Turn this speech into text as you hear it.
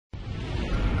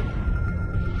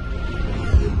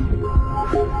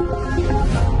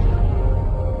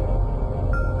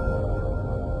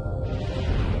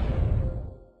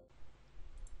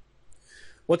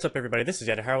What's up, everybody? This is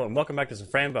Yaddy, Hyrule, and welcome back to some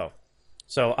Fran.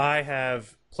 So I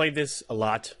have played this a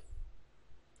lot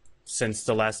since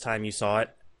the last time you saw it.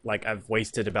 Like, I've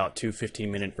wasted about 2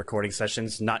 15-minute recording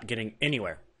sessions not getting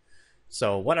anywhere.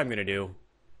 So what I'm going to do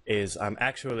is I'm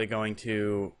actually going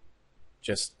to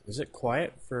just... Is it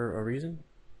quiet for a reason?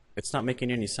 It's not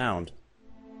making any sound.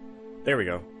 There we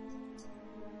go.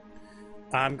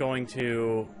 I'm going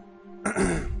to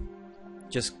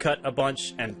just cut a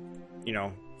bunch and, you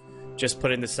know, just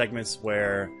put in the segments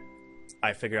where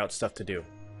I figure out stuff to do.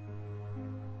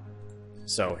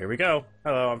 So, here we go.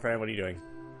 Hello, I'm Fran. What are you doing?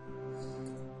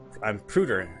 I'm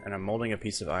Pruder, and I'm molding a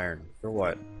piece of iron. For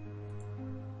what?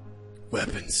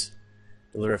 Weapons.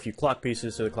 Deliver a few clock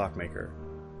pieces to the clockmaker.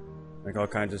 Make all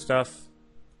kinds of stuff.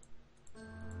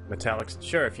 Metallics.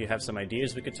 Sure, if you have some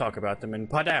ideas, we could talk about them, and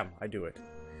padam, I do it.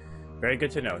 Very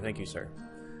good to know. Thank you, sir.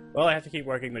 Well, I have to keep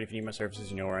working, but if you need my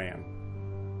services, you know where I am.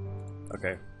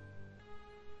 Okay.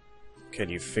 Can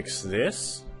you fix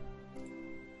this?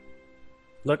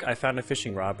 Look, I found a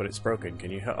fishing rod, but it's broken.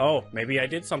 Can you help? Oh, maybe I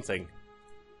did something.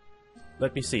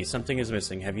 Let me see. Something is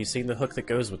missing. Have you seen the hook that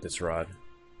goes with this rod?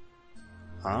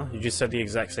 Huh? You just said the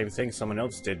exact same thing someone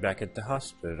else did back at the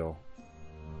hospital.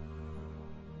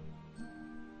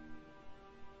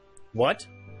 What?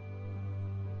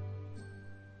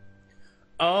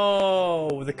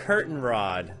 Oh, the curtain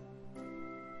rod.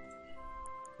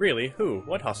 Really? Who?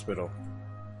 What hospital?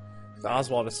 The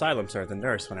Oswald Asylum, sir, the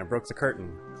nurse, when I broke the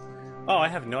curtain. Oh, I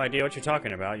have no idea what you're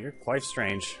talking about. You're quite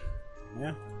strange.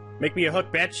 Yeah. Make me a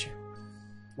hook, bitch!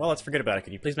 Well, let's forget about it.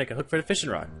 Can you please make a hook for the fishing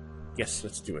rod? Yes,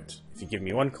 let's do it. If you give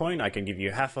me 1 coin, I can give you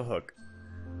half a hook.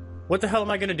 What the hell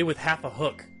am I gonna do with half a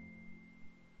hook?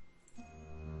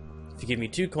 If you give me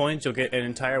 2 coins, you'll get an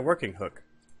entire working hook.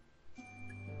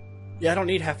 Yeah, I don't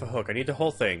need half a hook. I need the whole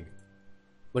thing.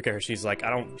 Look at her. She's like, I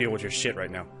don't deal with your shit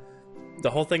right now. The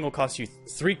whole thing will cost you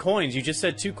 3 coins. You just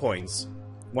said 2 coins.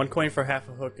 1 coin for half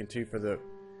a hook and 2 for the...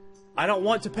 I don't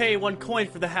want to pay 1 coin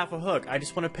for the half a hook. I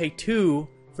just want to pay 2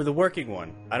 for the working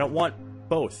one. I don't want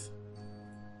both.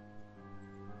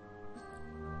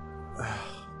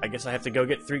 I guess I have to go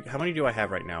get 3... How many do I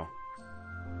have right now?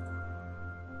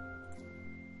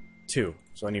 2.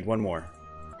 So I need 1 more.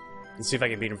 Let's see if I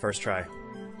can beat him first try.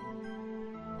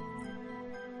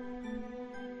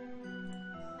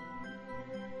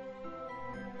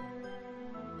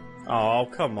 Oh,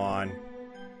 come on.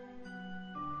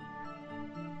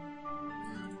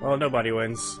 Well, nobody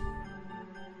wins.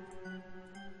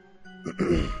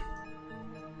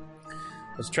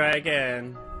 Let's try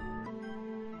again.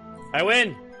 I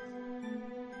win!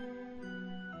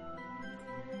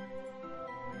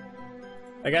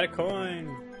 I got a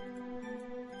coin!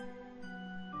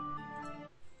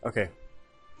 Okay.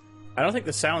 I don't think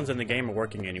the sounds in the game are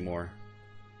working anymore.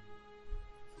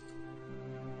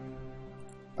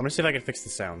 I'm gonna see if I can fix the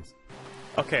sounds.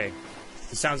 Okay,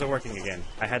 the sounds are working again.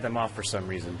 I had them off for some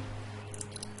reason.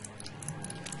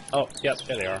 Oh, yep,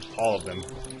 there they are. All of them.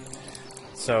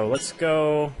 So, let's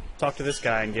go talk to this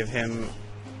guy and give him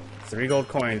 3 gold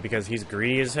coins because he's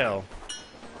greedy as hell.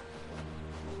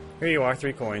 Here you are,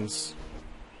 3 coins.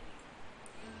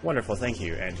 Wonderful, thank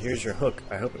you. And here's your hook.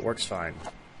 I hope it works fine.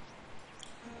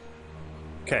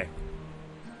 Okay.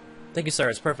 Thank you,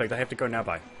 sir. It's perfect. I have to go now.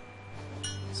 Bye.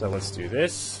 So let's do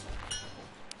this.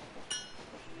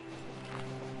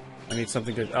 I need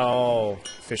something to... Oh,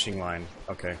 fishing line.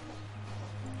 Okay.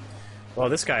 Well,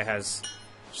 this guy has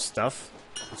stuff.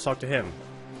 Let's talk to him.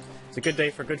 It's a good day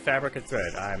for good fabric and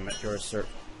thread. I'm at your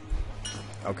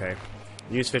Okay.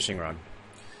 Use fishing rod.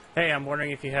 Hey, I'm wondering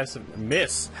if you have some...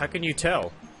 Miss! How can you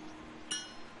tell?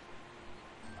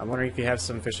 I'm wondering if you have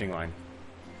some fishing line.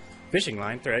 Fishing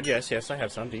line? Thread? Yes, I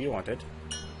have some. Do you want it?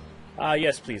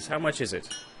 Yes, please. How much is it?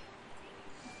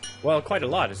 Well, quite a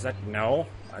lot. Is that... No.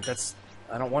 That's...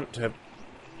 I don't want to...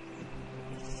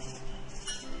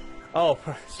 Oh,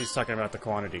 she's talking about the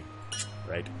quantity.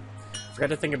 Right. Forgot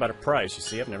to think about a price, you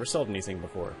see. I've never sold anything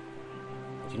before.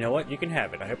 But you know what? You can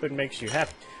have it. I hope it makes you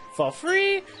happy. For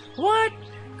free? What?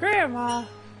 Grandma!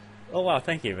 Oh, wow.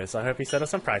 Thank you, miss. I hope you settle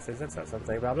some prices and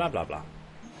something, blah, blah, blah, blah.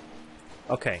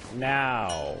 Okay,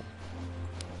 now...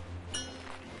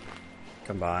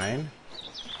 Combine.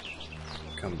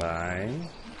 Combine.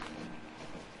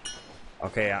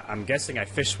 Okay, I'm guessing I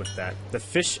fish with that. The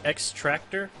fish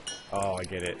extractor? Oh, I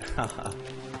get it.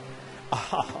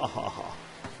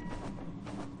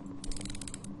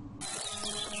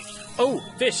 Oh,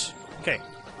 fish! Okay,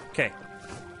 okay.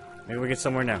 Maybe we get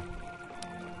somewhere now.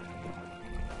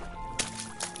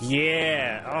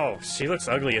 Yeah! Oh, she looks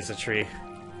ugly as a tree.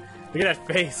 Look at that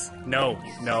face! No,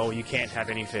 no, you can't have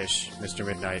any fish, Mr.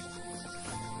 Midnight.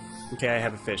 Okay, I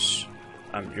have a fish.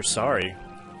 You're sorry.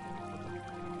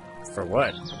 For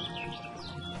what?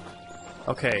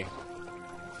 Okay.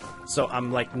 So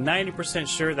I'm like 90%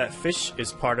 sure that fish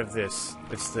is part of this.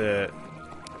 It's the...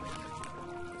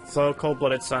 Flow,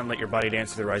 cold-blooded sun, let your body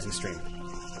dance to the rising stream.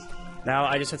 Now,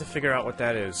 I just have to figure out what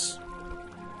that is.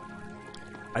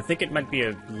 I think it might be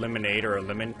a lemonade or a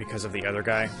lemon because of the other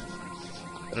guy.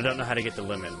 But I don't know how to get the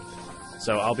lemon.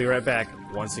 So I'll be right back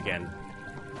once again.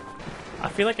 I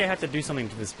feel like I have to do something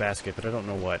to this basket, but I don't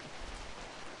know what.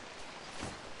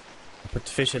 I'll put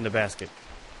the fish in the basket.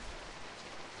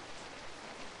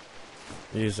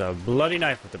 Use a bloody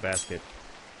knife with the basket.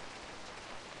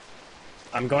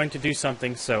 I'm going to do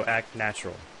something, so act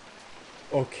natural.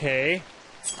 Okay.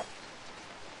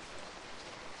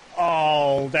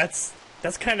 Oh, that's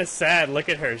kind of sad. Look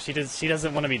at her. She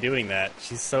doesn't want to be doing that.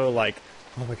 She's so like,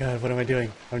 oh my god, what am I doing?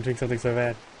 I'm doing something so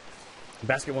bad. The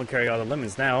basket won't carry all the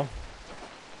lemons now.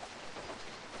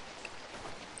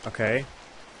 Okay.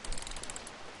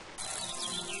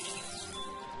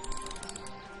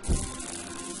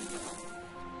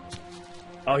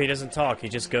 Oh, he doesn't talk. He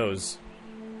just goes.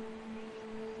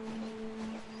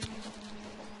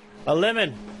 A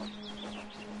lemon!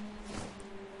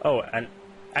 Oh, and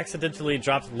accidentally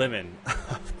dropped lemon.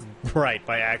 Right,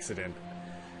 by accident.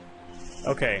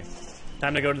 Okay.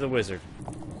 Time to go to the wizard.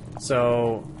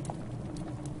 So...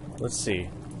 let's see.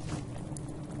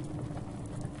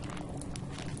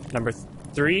 Number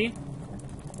 3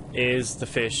 is the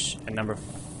fish, and number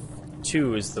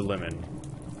 2 is the lemon.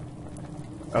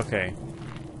 Okay.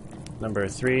 Number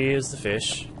 3 is the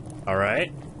fish.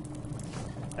 Alright.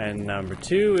 And number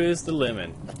 2 is the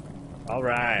lemon.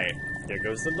 Alright. There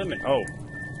goes the lemon. Oh.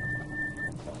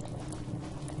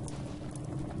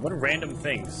 What random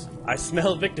things. I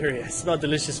smell victory. I smell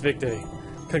delicious victory.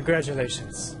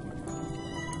 Congratulations.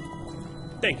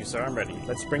 Thank you, sir. I'm ready.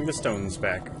 Let's bring the stones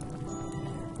back.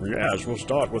 Yes, we'll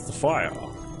start with the fire.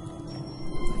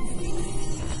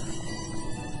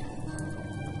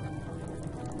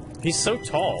 He's so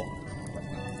tall.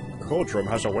 Coldrum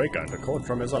has awakened.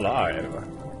 Coldrum is alive.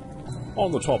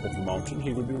 On the top of the mountain,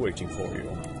 he will be waiting for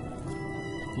you.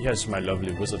 Yes, my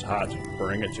lovely wizard hat.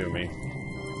 Bring it to me.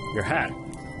 Your hat?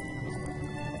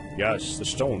 Yes, the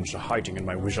stones are hiding in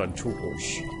my wizard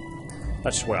tools.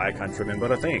 That's why I can't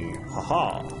remember a thing.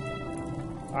 Haha.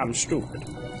 I'm stupid.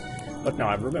 But now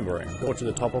I'm remembering. Go to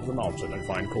the top of the mountain and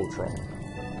find Coldrum.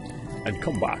 And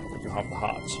come back when you have the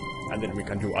hat. And then we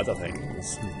can do other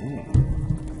things.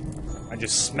 I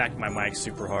just smacked my mic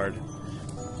super hard.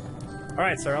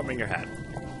 Alright, sir, I'll bring your hat.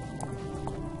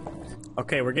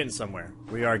 Okay, we're getting somewhere.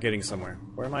 We are getting somewhere.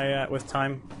 Where am I at with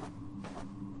time?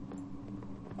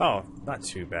 Oh, not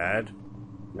too bad.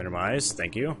 Minimize,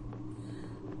 thank you.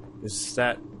 Is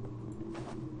that...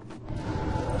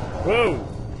 Whoa!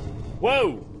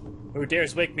 Whoa! Who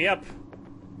dares wake me up?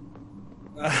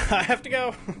 I have to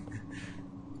go!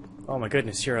 Oh my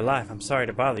goodness, you're alive. I'm sorry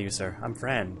to bother you, sir. I'm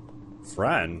Fran.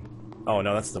 Fran? Oh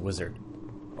no, that's the wizard.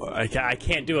 I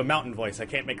can't do a mountain voice. I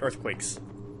can't make earthquakes.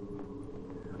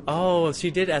 Oh,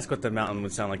 she did ask what the mountain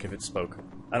would sound like if it spoke.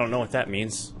 I don't know what that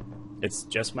means. It's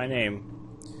just my name.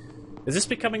 Is this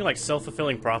becoming like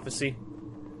self-fulfilling prophecy?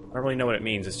 I don't really know what it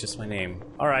means. It's just my name.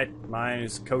 Alright, mine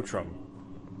is Coldrum.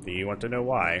 Do you want to know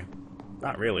why?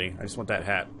 Not really. I just want that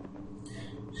hat.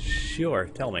 Sure,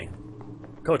 tell me.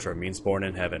 Coldrum means born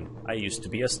in heaven. I used to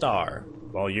be a star.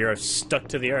 Well, you're stuck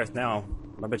to the earth now.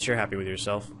 I bet you're happy with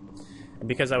yourself. And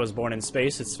because I was born in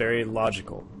space, it's very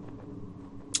logical.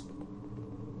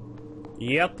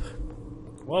 Yep.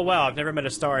 Well, wow, I've never met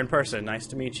a star in person. Nice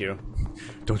to meet you.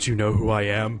 Don't you know who I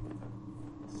am?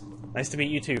 Nice to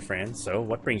meet you too, Fran. So,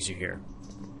 what brings you here?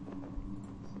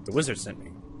 The wizard sent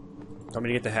me. Told me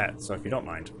to get the hat, so if you don't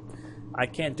mind. I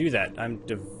can't do that. I'm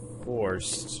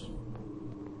divorced.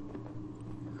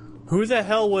 Who the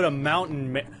hell would a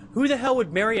mountain who the hell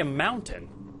would marry a mountain?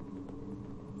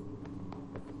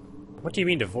 What do you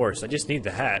mean divorce? I just need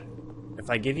the hat. If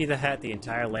I give you the hat, the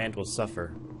entire land will suffer.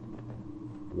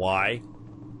 Why?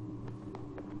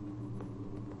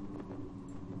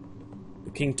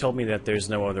 The king told me that there's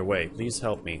no other way. Please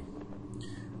help me.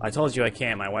 I told you I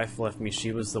can't. My wife left me.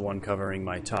 She was the one covering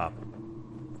my top.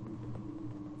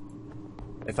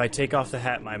 If I take off the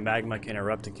hat, my magma can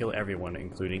erupt to kill everyone,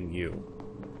 including you.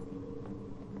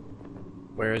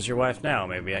 Where is your wife now?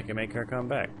 Maybe I can make her come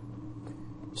back.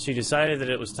 She decided that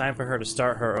it was time for her to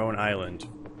start her own island.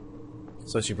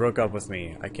 So she broke up with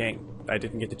me. I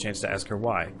didn't get the chance to ask her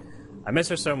why. I miss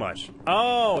her so much.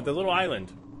 Oh, the little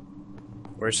island.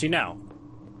 Where is she now?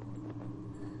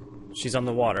 She's on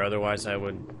the water, otherwise I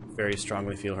would very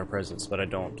strongly feel her presence, but I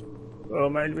don't. Oh,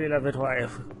 my beloved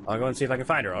wife. I'll go and see if I can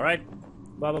find her, alright?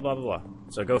 Blah, blah, blah, blah, blah.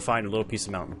 So go find a little piece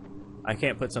of mountain. I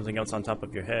can't put something else on top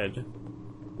of your head.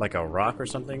 Like a rock or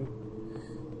something?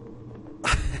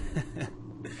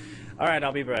 Alright,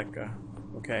 I'll be back.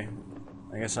 Okay.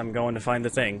 I guess I'm going to find the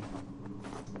thing.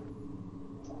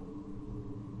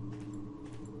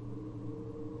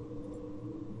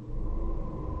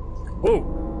 Ooh!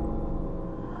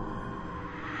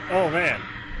 Oh man,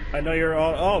 I know you're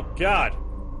all. Oh god!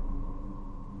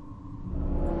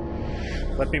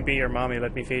 Let me be your mommy,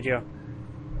 let me feed you.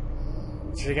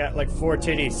 She got like 4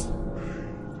 titties.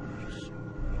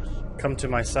 Come to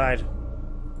my side,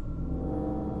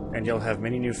 and you'll have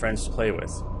many new friends to play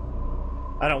with.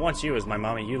 I don't want you as my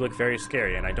mommy, you look very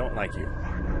scary, and I don't like you.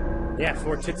 Yeah,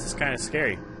 4 tits is kind of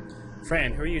scary.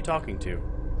 Fran, who are you talking to?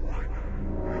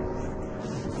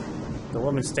 The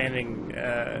woman standing,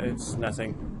 it's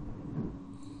nothing.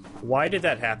 Why did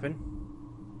that happen?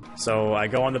 So I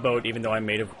go on the boat even though I'm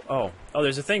made of... Oh,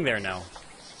 there's a thing there now.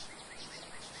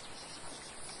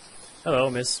 Hello,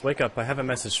 miss. Wake up. I have a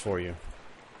message for you.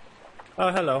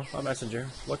 Oh, hello. A messenger.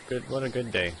 What a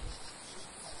good day.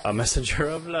 A messenger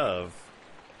of love.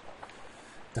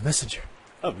 The messenger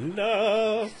of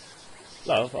love.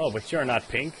 Love? Oh, but you're not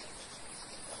pink.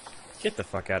 Get the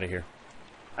fuck out of here.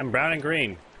 I'm brown and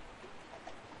green.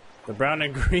 The brown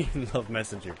and green love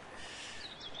messenger.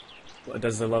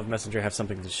 Does the love messenger have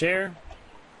something to share?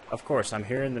 Of course, I'm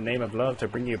here in the name of love to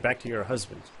bring you back to your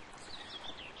husband.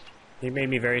 He made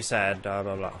me very sad, blah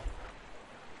blah blah.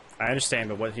 I understand,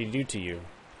 but what did he do to you?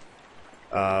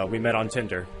 We met on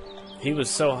Tinder. He was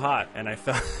so hot, and I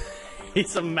felt...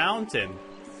 He's a mountain!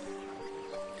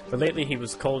 But lately he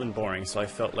was cold and boring, so I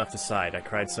felt left aside. I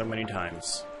cried so many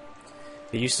times.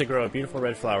 He used to grow a beautiful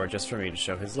red flower just for me to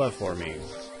show his love for me.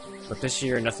 But this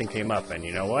year nothing came up, and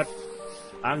you know what?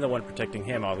 I'm the one protecting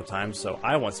him all the time, so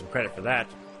I want some credit for that.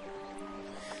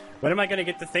 When am I going to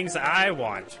get the things I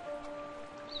want?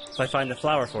 If I find the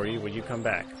flower for you, will you come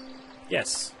back?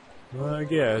 Yes. Well, I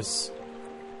guess.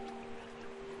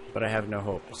 But I have no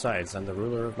hope. Besides, I'm the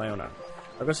ruler of my own island.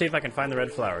 I'll go see if I can find the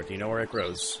red flower. Do you know where it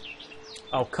grows?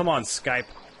 Oh, come on, Skype.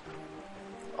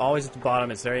 Always at the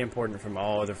bottom. It's very important from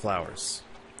all other flowers.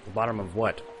 The bottom of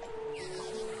what?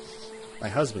 My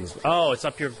husband's... Oh, it's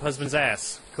up your husband's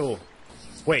ass. Cool.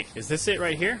 Wait, is this it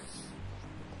right here?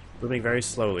 Moving very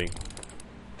slowly.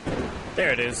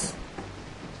 There it is.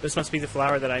 This must be the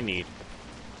flower that I need.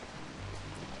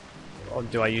 Oh,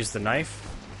 do I use the knife?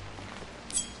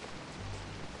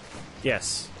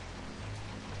 Yes.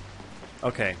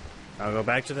 Okay. I'll go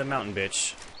back to the mountain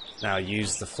bitch. Now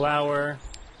use the flower.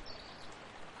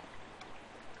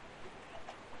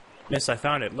 Miss, I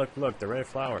found it. Look, the red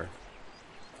flower.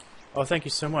 Oh, thank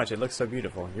you so much. It looks so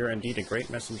beautiful. You're indeed a great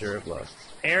messenger of love.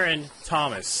 Aaron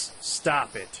Thomas,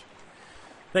 stop it.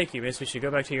 Thank you, miss. We should go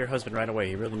back to your husband right away.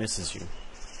 He really misses you.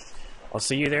 I'll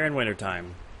see you there in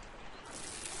wintertime.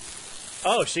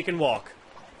 Oh, she can walk.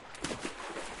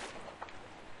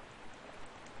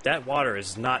 That water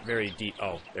is not very deep.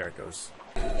 Oh, there it goes.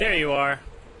 There you are.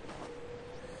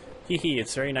 Hee hee,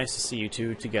 it's very nice to see you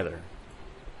two together.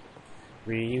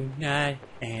 Reunite,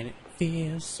 and it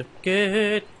feels so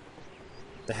good.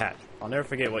 The hat. I'll never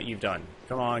forget what you've done.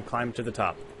 Come on, climb to the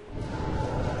top.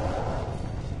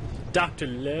 Dr.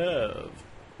 Love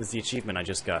is the achievement I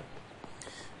just got.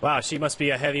 Wow, she must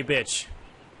be a heavy bitch.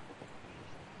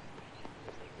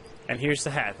 And here's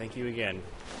the hat. Thank you again.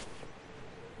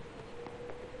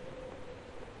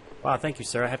 Wow, thank you,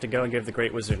 sir. I have to go and give the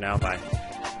Great Wizard now. Bye.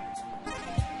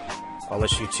 I'll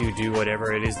let you two do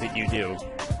whatever it is that you do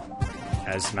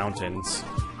as mountains.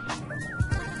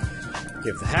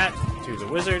 Give the hat to the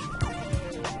wizard.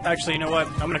 Actually, you know what?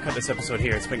 I'm going to cut this episode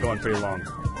here. It's been going pretty long.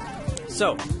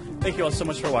 So, thank you all so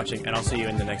much for watching, and I'll see you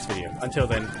in the next video. Until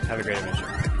then, have a great adventure.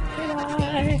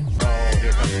 Bye! Oh,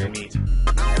 here comes the meat.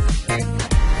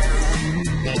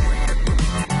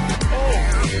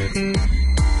 Oh!